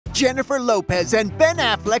Jennifer Lopez and Ben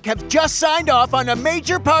Affleck have just signed off on a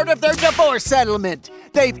major part of their divorce settlement.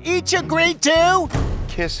 They've each agreed to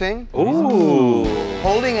kissing. Ooh.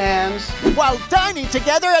 Holding hands. While dining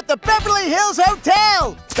together at the Beverly Hills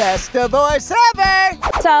Hotel. Best divorce ever!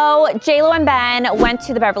 So J-Lo and Ben went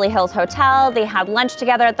to the Beverly Hills Hotel. They had lunch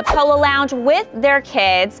together at the Polo Lounge with their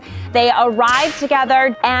kids. They arrived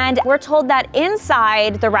together, and we're told that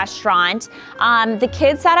inside the restaurant, the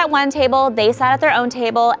kids sat at one table, they sat at their own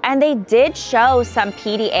table, and they did show some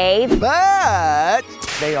PDA. But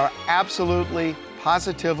they are absolutely,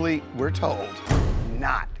 positively, we're told,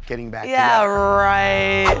 not getting back together. Yeah,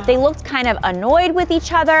 right. They looked kind of annoyed with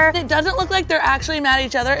each other. It doesn't look like they're actually mad at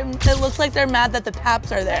each other. It looks like they're mad that the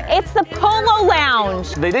taps are there. It's the Polo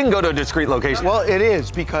Lounge. They didn't go to a discreet location. Well, it is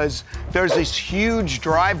because there's this huge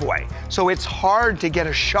driveway, so it's hard to get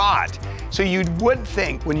a shot. So you would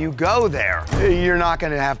think when you go there, you're not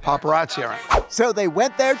gonna have paparazzi around. so they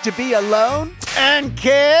went there to be alone and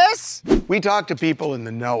kiss? We talked to people in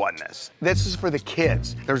the know on this. This is for the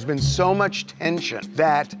kids. There's been so much tension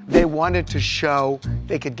that they wanted to show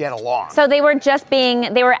they could get along. So they were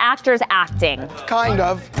actors acting. Kind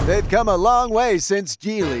of. They've come a long way since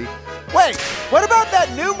Geely. Wait, what about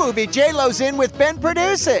that new movie J-Lo's in with Ben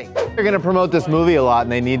producing? They're gonna promote this movie a lot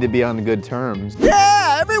and they need to be on good terms.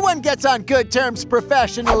 Yeah, everyone gets on good terms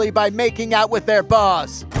professionally by making out with their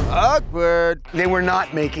boss. Awkward. They were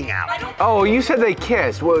not making out. Oh, you said they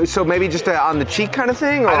kissed. Well, so maybe just on the cheek kind of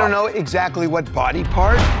thing? Or? I don't know exactly what body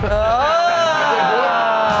part.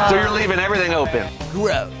 So you're leaving everything open.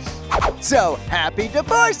 Gross. So, happy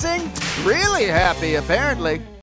divorcing. Really happy, apparently.